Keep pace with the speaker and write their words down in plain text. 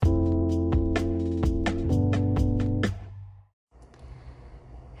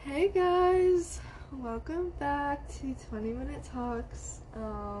Welcome back to 20 Minute Talks.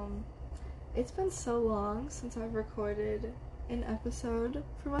 It's been so long since I've recorded an episode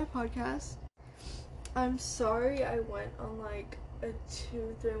for my podcast. I'm sorry I went on like a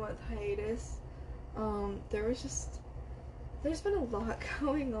 2-3 month hiatus. There's been a lot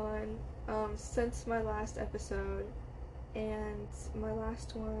going on since my last episode, and my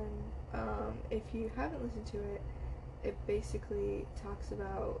last one, if you haven't listened to it, it basically talks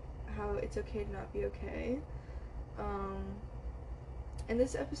about how it's okay to not be okay. And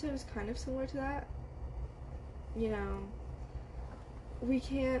this episode is kind of similar to that. You know, we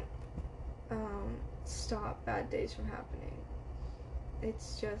can't stop bad days from happening.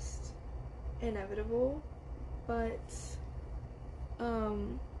 It's just inevitable. But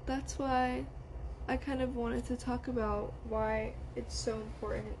that's why I kind of wanted to talk about why it's so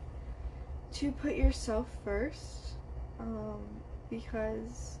important to put yourself first.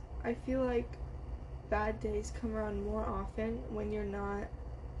 Because I feel like bad days come around more often when you're not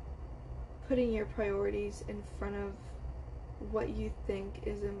putting your priorities in front of what you think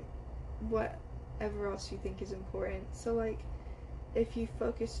is whatever else you think is important. So like, if you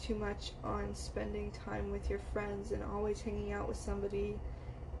focus too much on spending time with your friends and always hanging out with somebody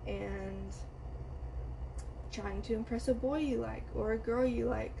and trying to impress a boy you like or a girl you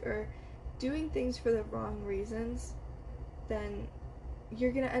like or doing things for the wrong reasons, then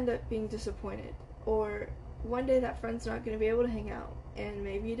you're gonna end up being disappointed. Or one day that friend's not gonna be able to hang out, and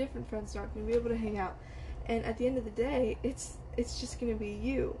maybe a different friend's not gonna be able to hang out, and at the end of the day, it's just gonna be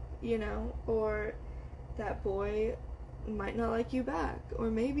you know? Or that boy might not like you back,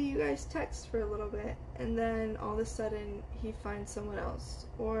 or maybe you guys text for a little bit and then all of a sudden he finds someone else,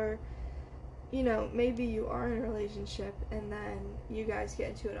 or you know, maybe you are in a relationship and then you guys get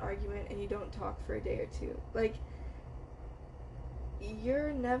into an argument and you don't talk for a day or two. Like,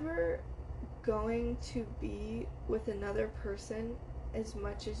 you're never going to be with another person as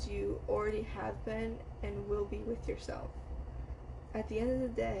much as you already have been and will be with yourself. At the end of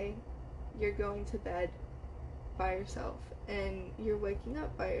the day, you're going to bed by yourself and you're waking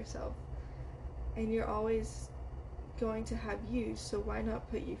up by yourself, and you're always going to have you, so why not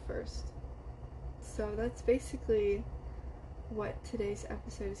put you first? So that's basically what today's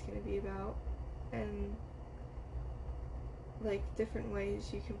episode is going to be about, and like different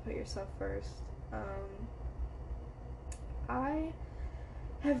ways you can put yourself first. I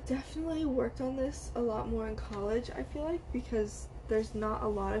have definitely worked on this a lot more in college, I feel like, because there's not a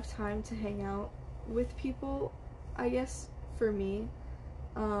lot of time to hang out with people, I guess, for me.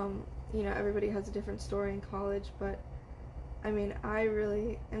 You know, everybody has a different story in college, but I mean, I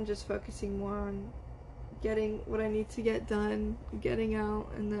really am just focusing more on getting what I need to get done, getting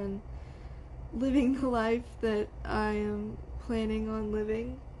out, and then living the life that I am planning on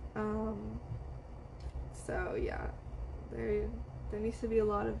living. So yeah, there needs to be a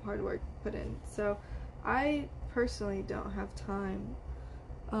lot of hard work put in. So I personally don't have time,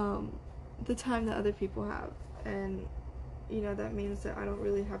 the time that other people have, and you know, that means that I don't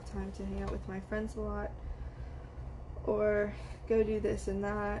really have time to hang out with my friends a lot or go do this and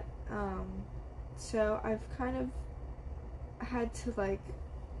that. So I've kind of had to like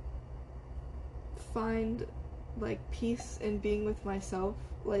find like peace in being with myself,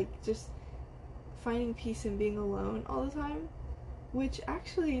 like just finding peace in being alone all the time, which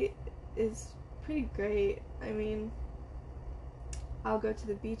actually is pretty great. I mean, I'll go to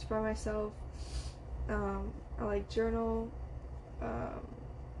the beach by myself, I like journal,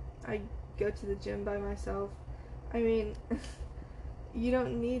 I go to the gym by myself. I mean, you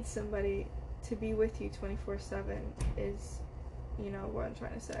don't need somebody to be with you 24/7 is, you know, what I'm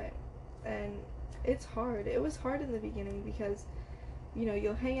trying to say. And it's hard. It was hard in the beginning because, you know,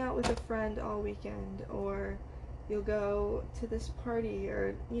 you'll hang out with a friend all weekend, or you'll go to this party,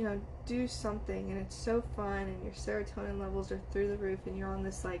 or, you know, do something, and it's so fun, and your serotonin levels are through the roof, and you're on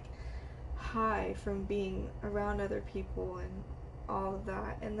this, like, high from being around other people and all of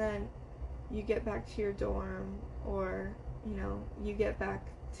that. And then you get back to your dorm, or, you know, you get back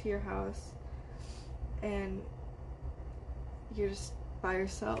to your house, and you're just by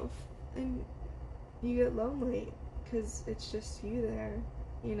yourself, and you get lonely because it's just you there.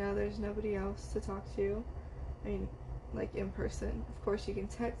 You know, there's nobody else to talk to. I mean, like in person, of course you can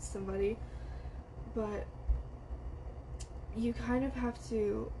text somebody, but you kind of have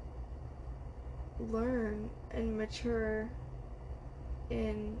to learn and mature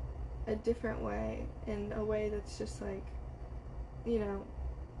in a different way, in a way that's just like, you know,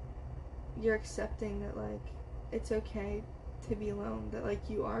 you're accepting that like it's okay to be alone, that like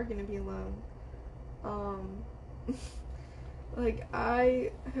you are gonna be alone. Like,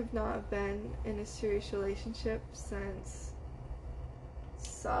 I have not been in a serious relationship since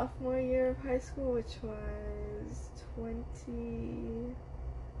sophomore year of high school, which was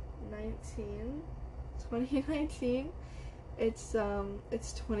 2019. 2019. It's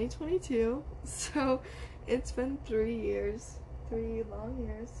 2022, so it's been 3 years, 3 long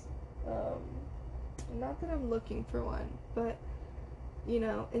years. Um, Not that I'm looking for one, but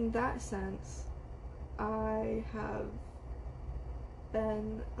in that sense, I have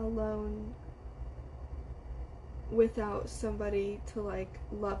been alone without somebody to like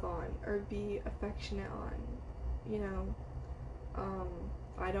love on or be affectionate on. You know, um,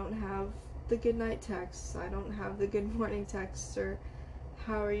 I don't have the good night texts. I don't have the good morning texts or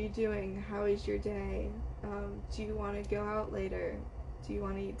how are you doing? How is your day? Do you want to go out later? Do you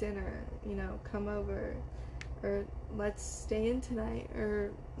want to eat dinner? Come over. Or let's stay in tonight.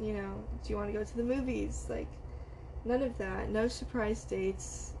 Or, do you want to go to the movies? Like, none of that. No surprise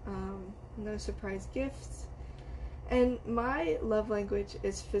dates. No surprise gifts. And my love language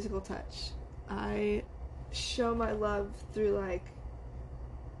is physical touch. I show my love through, like,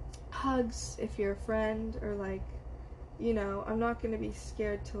 hugs if you're a friend, or, like, I'm not going to be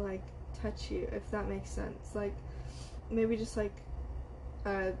scared to, like, touch you, if that makes sense. Like, maybe just, like,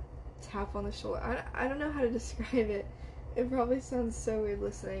 a tap on the shoulder. I don't know how to describe it. It probably sounds so weird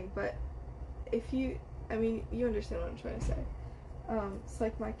listening, but if you understand what I'm trying to say. It's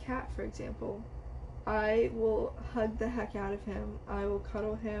like my cat, for example. I will hug the heck out of him. I will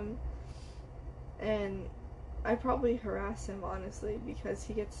cuddle him, and I probably harass him, honestly, because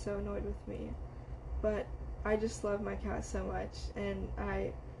he gets so annoyed with me. But I just love my cat so much, and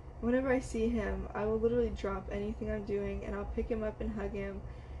whenever I see him, I will literally drop anything I'm doing, and I'll pick him up and hug him,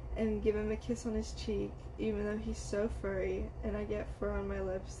 and give him a kiss on his cheek, even though he's so furry, and I get fur on my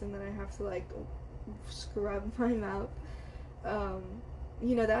lips, and then I have to, like, scrub my mouth.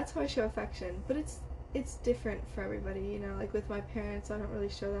 That's how I show affection, but it's different for everybody, like with my parents, I don't really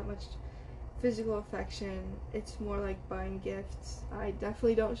show that much physical affection. It's more like buying gifts. I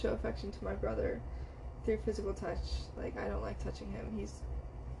definitely don't show affection to my brother through physical touch. Like, I don't like touching him. He's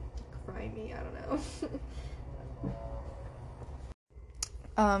grimy, I don't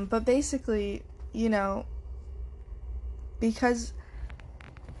know. But basically, because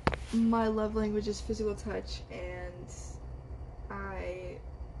my love language is physical touch, and I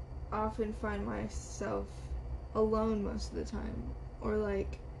often find myself alone most of the time, or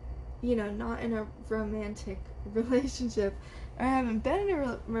like, not in a romantic relationship. I haven't been in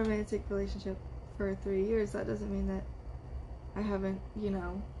a romantic relationship for 3 years. That doesn't mean that I haven't,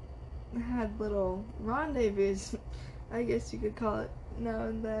 had little rendezvous, I guess you could call it, now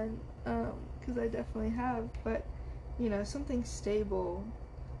and then, because I definitely have, but, something stable,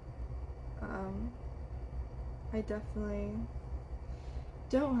 I definitely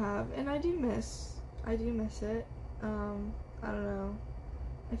don't have, and I do miss it. I don't know,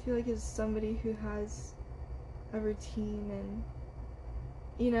 I feel like as somebody who has a routine, and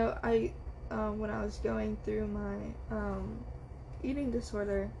when I was going through my eating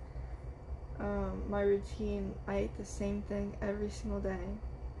disorder, my routine, I ate the same thing every single day,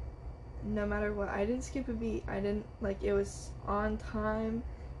 no matter what. I didn't skip a beat. I didn't, like, it was on time,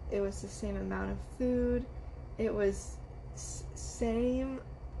 it was the same amount of food, it was same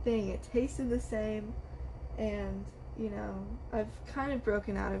thing, it tasted the same, and I've kind of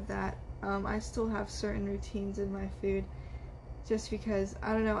broken out of that. I still have certain routines in my food, just because,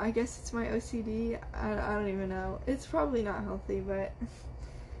 I don't know, I guess it's my OCD, I don't even know. It's probably not healthy, but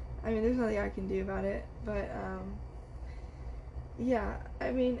there's nothing I can do about it, but, yeah,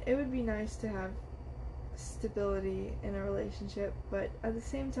 it would be nice to have stability in a relationship, but at the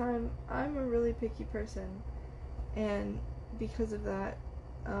same time, I'm a really picky person, and because of that,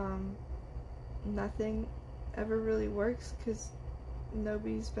 nothing ever really works, because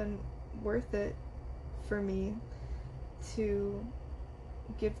nobody's been worth it for me to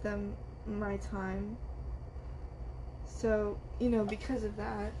give them my time. So, because of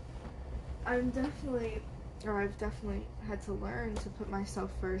that, I've definitely had to learn to put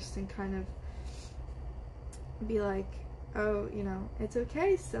myself first, and kind of be like, oh, it's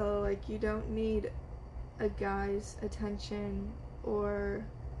okay, so, like, you don't need a guy's attention or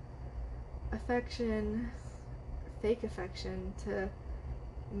affection, fake affection, to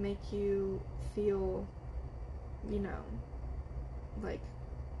make you feel,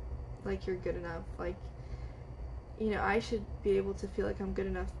 like you're good enough. Like, I should be able to feel like I'm good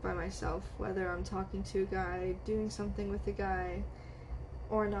enough by myself, whether I'm talking to a guy, doing something with a guy,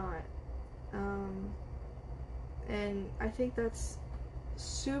 or not. And I think that's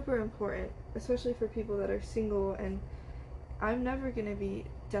super important, especially for people that are single and I'm never gonna be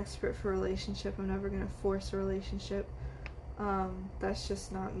desperate for a relationship. I'm never gonna force a relationship. That's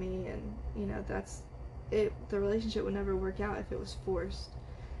just not me, and you know, that's it. The relationship would never work out if it was forced.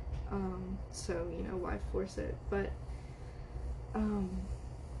 So you know, why force it? But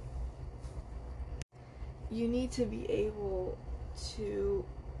you need to be able to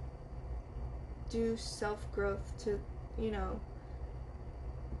do self-growth, to, you know,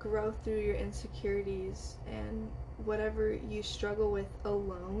 grow through your insecurities and whatever you struggle with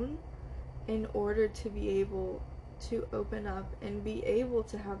alone, in order to be able to open up and be able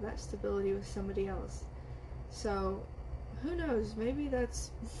to have that stability with somebody else. So who knows, maybe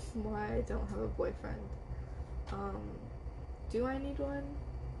that's why I don't have a boyfriend. Do I need one?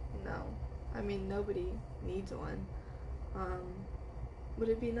 No. I mean, nobody needs one. Would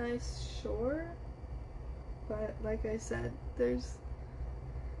it be nice? Sure. But like I said, there's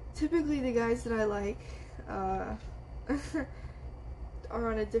typically the guys that I like are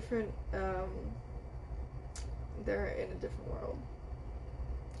on a different, they're in a different world.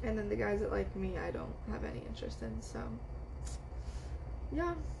 And then the guys that like me, I don't have any interest in, so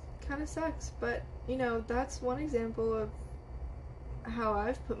yeah, kind of sucks. But, you know, that's one example of how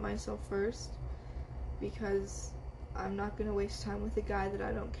I've put myself first, because I'm not gonna waste time with a guy that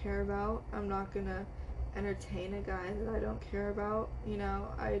I don't care about. I'm not gonna entertain a guy that I don't care about. You know,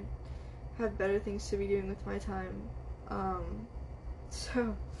 I have better things to be doing with my time.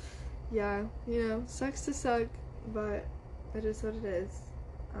 So yeah, you know, sucks to suck, but it is what it is.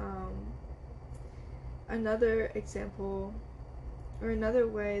 Another example, or another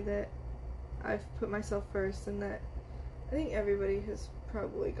way that I've put myself first, and that I think everybody has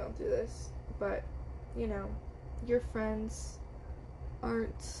probably gone through this, but you know, your friends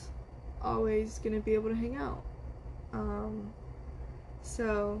aren't always gonna be able to hang out.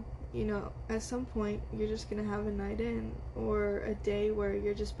 So, you know, at some point you're just gonna have a night in, or a day where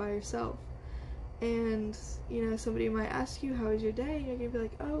you're just by yourself. And, you know, somebody might ask you, how was your day? And you're gonna be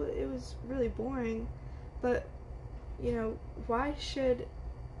like, oh, it was really boring. But, you know, why should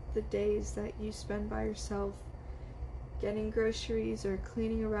the days that you spend by yourself getting groceries or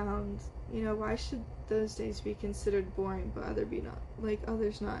cleaning around, you know, why should those days be considered boring but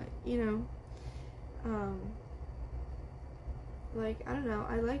others not, you know? Like, I don't know,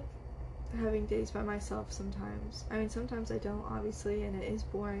 I like having days by myself sometimes. I mean, sometimes I don't, obviously, and it is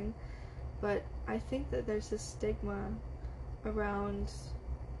boring, but I think that there's this stigma around,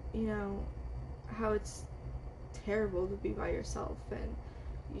 you know, how it's terrible to be by yourself, and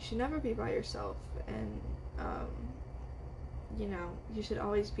you should never be by yourself, and you know, you should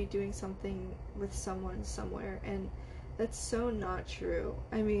always be doing something with someone somewhere, and that's so not true.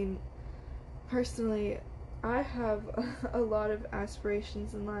 I mean, personally, I have a lot of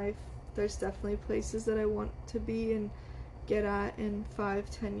aspirations in life. There's definitely places that I want to be and get at in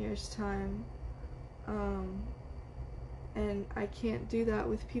 5-10 years time, and I can't do that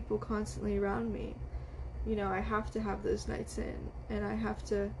with people constantly around me. You know, I have to have those nights in, and I have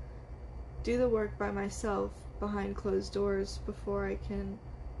to do the work by myself behind closed doors before I can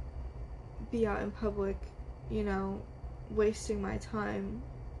be out in public, you know, wasting my time.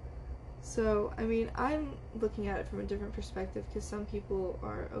 So, I mean, I'm looking at it from a different perspective, because some people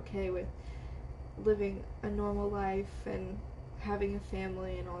are okay with living a normal life and having a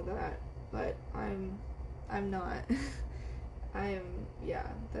family and all that, but I'm not.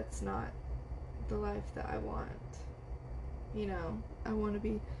 That's not the life that I want. You know, I want to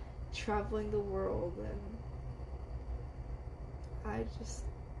be traveling the world, and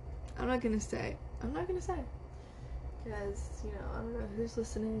I'm not gonna say, because, you know, I don't know who's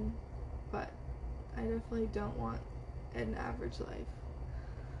listening, but I definitely don't want an average life.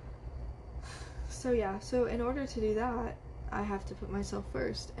 So yeah, so in order to do that, I have to put myself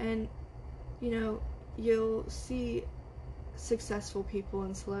first. And, you know, you'll see successful people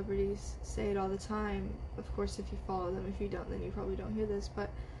and celebrities say it all the time. Of course, if you follow them. If you don't, then you probably don't hear this, but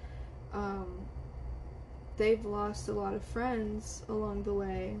they've lost a lot of friends along the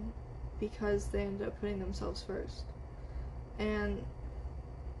way because they ended up putting themselves first. And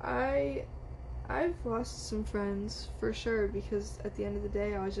I've lost some friends for sure, because at the end of the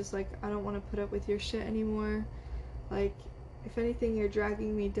day I was just like, I don't want to put up with your shit anymore. Like, if anything, you're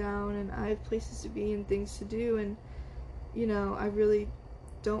dragging me down, and I have places to be and things to do, and, you know, I really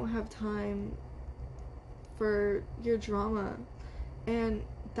don't have time for your drama. And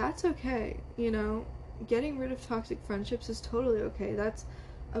that's okay, you know? Getting rid of toxic friendships is totally okay. That's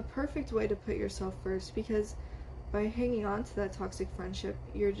a perfect way to put yourself first, because by hanging on to that toxic friendship,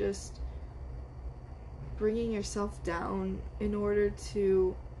 you're just bringing yourself down in order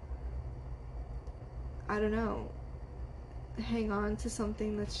to, I don't know, hang on to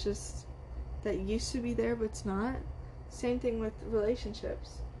something that's just, that used to be there but it's not. Same thing with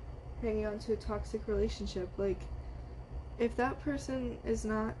relationships. Hanging on to a toxic relationship. Like, if that person is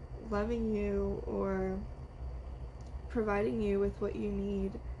not loving you or providing you with what you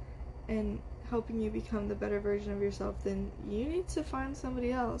need and helping you become the better version of yourself, then you need to find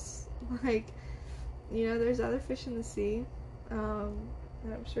somebody else. Like, you know, there's other fish in the sea,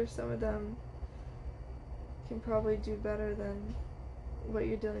 and I'm sure some of them can probably do better than what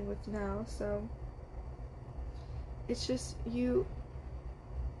you're dealing with now. So it's just, you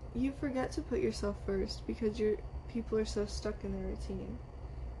forget to put yourself first because people are so stuck in their routine,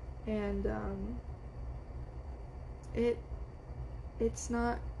 and it's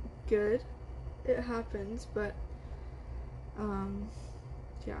not good. It happens, but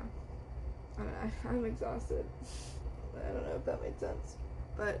yeah, I'm exhausted. I don't know if that made sense,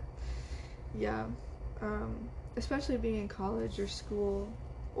 but yeah, especially being in college or school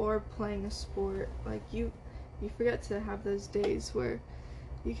or playing a sport, like you forget to have those days where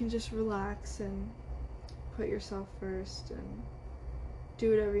you can just relax and put yourself first and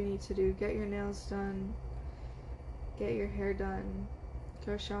do whatever you need to do. Get your nails done, get your hair done,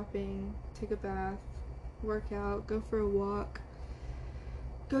 go shopping, take a bath, work out, go for a walk,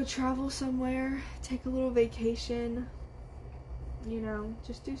 go travel somewhere, take a little vacation, you know,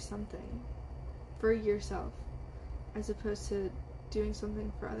 just do something for yourself as opposed to doing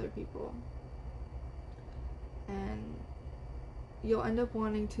something for other people. And you'll end up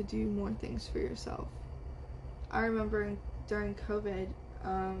wanting to do more things for yourself. I remember during COVID,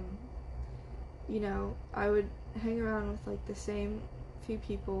 you know, I would hang around with like the same few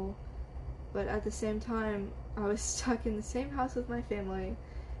people, but at the same time I was stuck in the same house with my family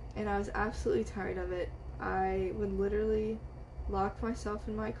and I was absolutely tired of it. I would literally lock myself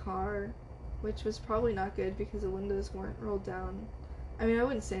in my car, which was probably not good because the windows weren't rolled down. I mean, I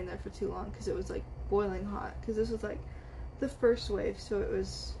wouldn't stay in there for too long because it was like boiling hot, because this was like the first wave, so it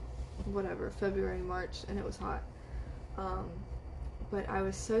was whatever, February, March, and it was hot. But I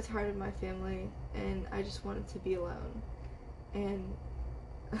was so tired of my family and I just wanted to be alone. And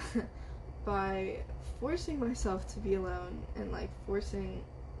by forcing myself to be alone and like forcing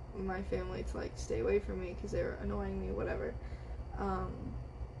my family to like stay away from me because they were annoying me, whatever,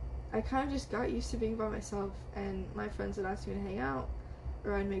 I kind of just got used to being by myself, and my friends would ask me to hang out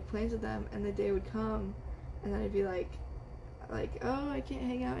or I'd make plans with them, and the day would come and then I'd be like, oh, I can't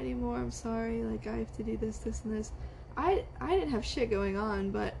hang out anymore, I'm sorry, like I have to do this, and this. I didn't have shit going on,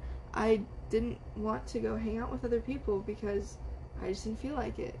 but I didn't want to go hang out with other people because I just didn't feel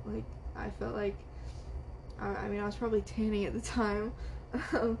like it. Like, I felt like, I mean, I was probably tanning at the time,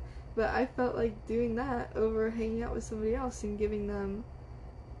 but I felt like doing that over hanging out with somebody else and giving them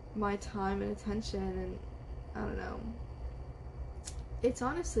my time and attention, and I don't know. It's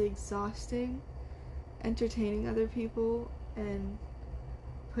honestly exhausting entertaining other people and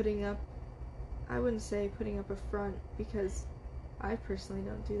putting up, I wouldn't say putting up a front because I personally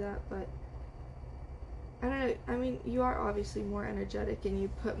don't do that, but I don't know, I mean, you are obviously more energetic and you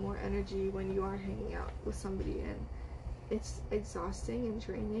put more energy when you are hanging out with somebody, and it's exhausting and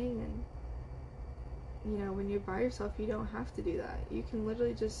draining, and you know, when you're by yourself you don't have to do that. You can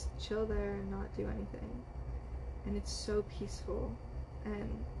literally just chill there and not do anything, and it's so peaceful.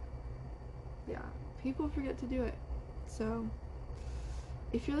 And yeah, people forget to do it. So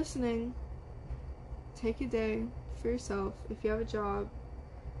if you're listening, take a day for yourself. If you have a job,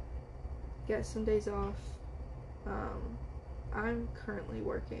 get some days off. I'm currently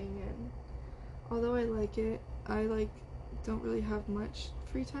working, and although I like it, I don't really have much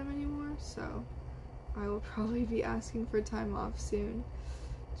free time anymore, so I will probably be asking for time off soon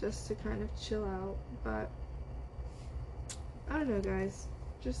just to kind of chill out. But I don't know, guys,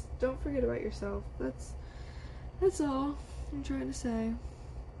 just don't forget about yourself. That's all I'm trying to say.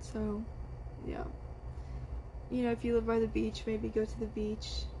 So yeah, you know, if you live by the beach, maybe go to the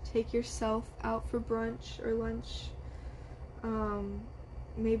beach, take yourself out for brunch or lunch.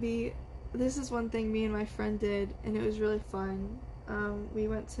 Maybe, this is one thing me and my friend did, and it was really fun. We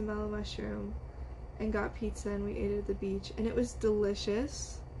went to Mellow Mushroom and got pizza, and we ate it at the beach, and it was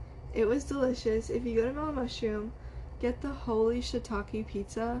delicious. It was delicious. If you go to Mellow Mushroom, get the holy shiitake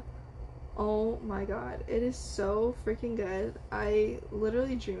pizza. Oh my god, it is so freaking good. I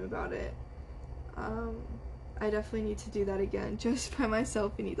literally dream about it. I definitely need to do that again, just by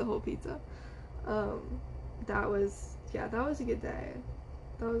myself and eat the whole pizza. That was a good day.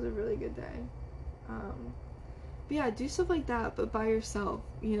 That was a really good day. But yeah, do stuff like that, but by yourself,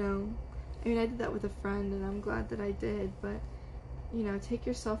 you know. I mean, I did that with a friend, and I'm glad that I did, but take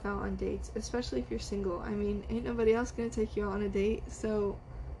yourself out on dates, especially if you're single. I mean, ain't nobody else gonna take you out on a date, so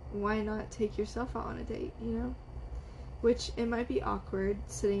why not take yourself out on a date, Which, it might be awkward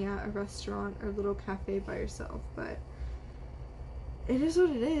sitting at a restaurant or little cafe by yourself, but it is what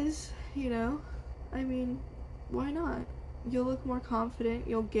it is, I mean, why not? You'll look more confident,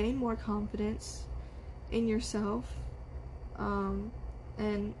 you'll gain more confidence in yourself,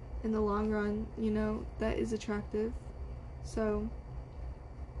 and in the long run, that is attractive. So,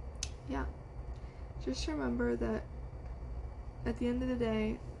 yeah, just remember that at the end of the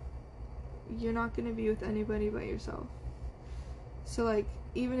day, you're not going to be with anybody but yourself. So, like,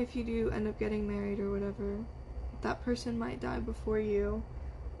 even if you do end up getting married or whatever, that person might die before you,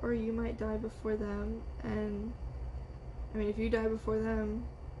 or you might die before them, and, I mean, if you die before them,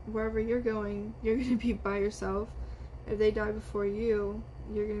 wherever you're going, you're going to be by yourself. If they die before you,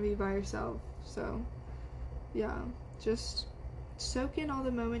 you're going to be by yourself. So, yeah, just soak in all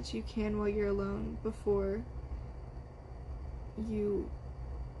the moments you can while you're alone before you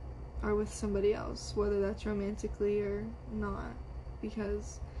are with somebody else, whether that's romantically or not,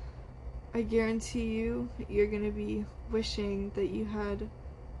 because I guarantee you're going to be wishing that you had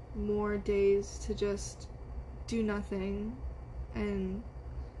more days to just do nothing and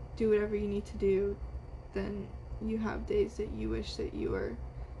do whatever you need to do than you have days that you wish that you were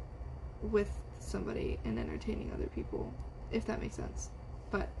with somebody and entertaining other people, if that makes sense.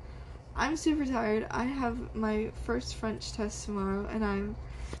 But I'm super tired. I have my first French test tomorrow, and I'm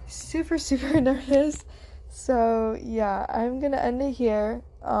super, super nervous. So, yeah, I'm gonna end it here.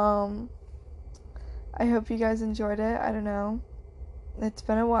 I hope you guys enjoyed it. I don't know. It's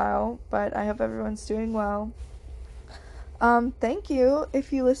been a while, but I hope everyone's doing well. Thank you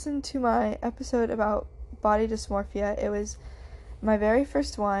if you listened to my episode about body dysmorphia. It was my very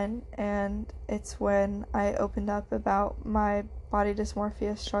first one, and it's when I opened up about my body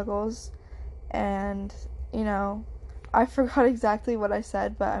dysmorphia struggles, and, I forgot exactly what I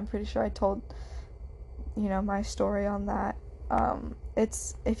said, but I'm pretty sure I told, my story on that.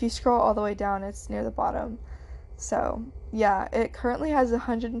 It's, if you scroll all the way down, it's near the bottom. So, yeah, it currently has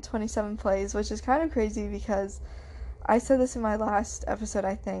 127 plays, which is kind of crazy because I said this in my last episode,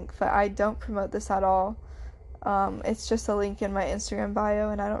 I think, but I don't promote this at all. It's just a link in my Instagram bio,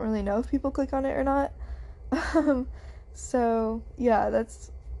 and I don't really know if people click on it or not. So, yeah,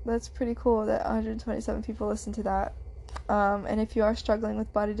 that's pretty cool that 127 people listen to that. And if you are struggling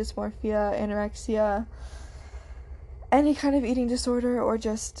with body dysmorphia, anorexia, any kind of eating disorder, or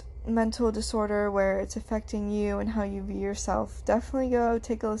just mental disorder where it's affecting you and how you view yourself, definitely go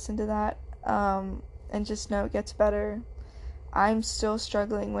take a listen to that, and just know it gets better. I'm still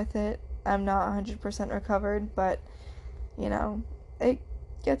struggling with it. I'm not 100% recovered, but, it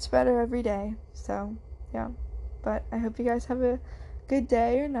gets better every day. So, yeah. But I hope you guys have a good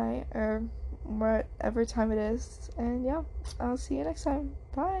day or night, or whatever time it is. And, yeah, I'll see you next time.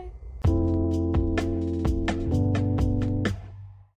 Bye.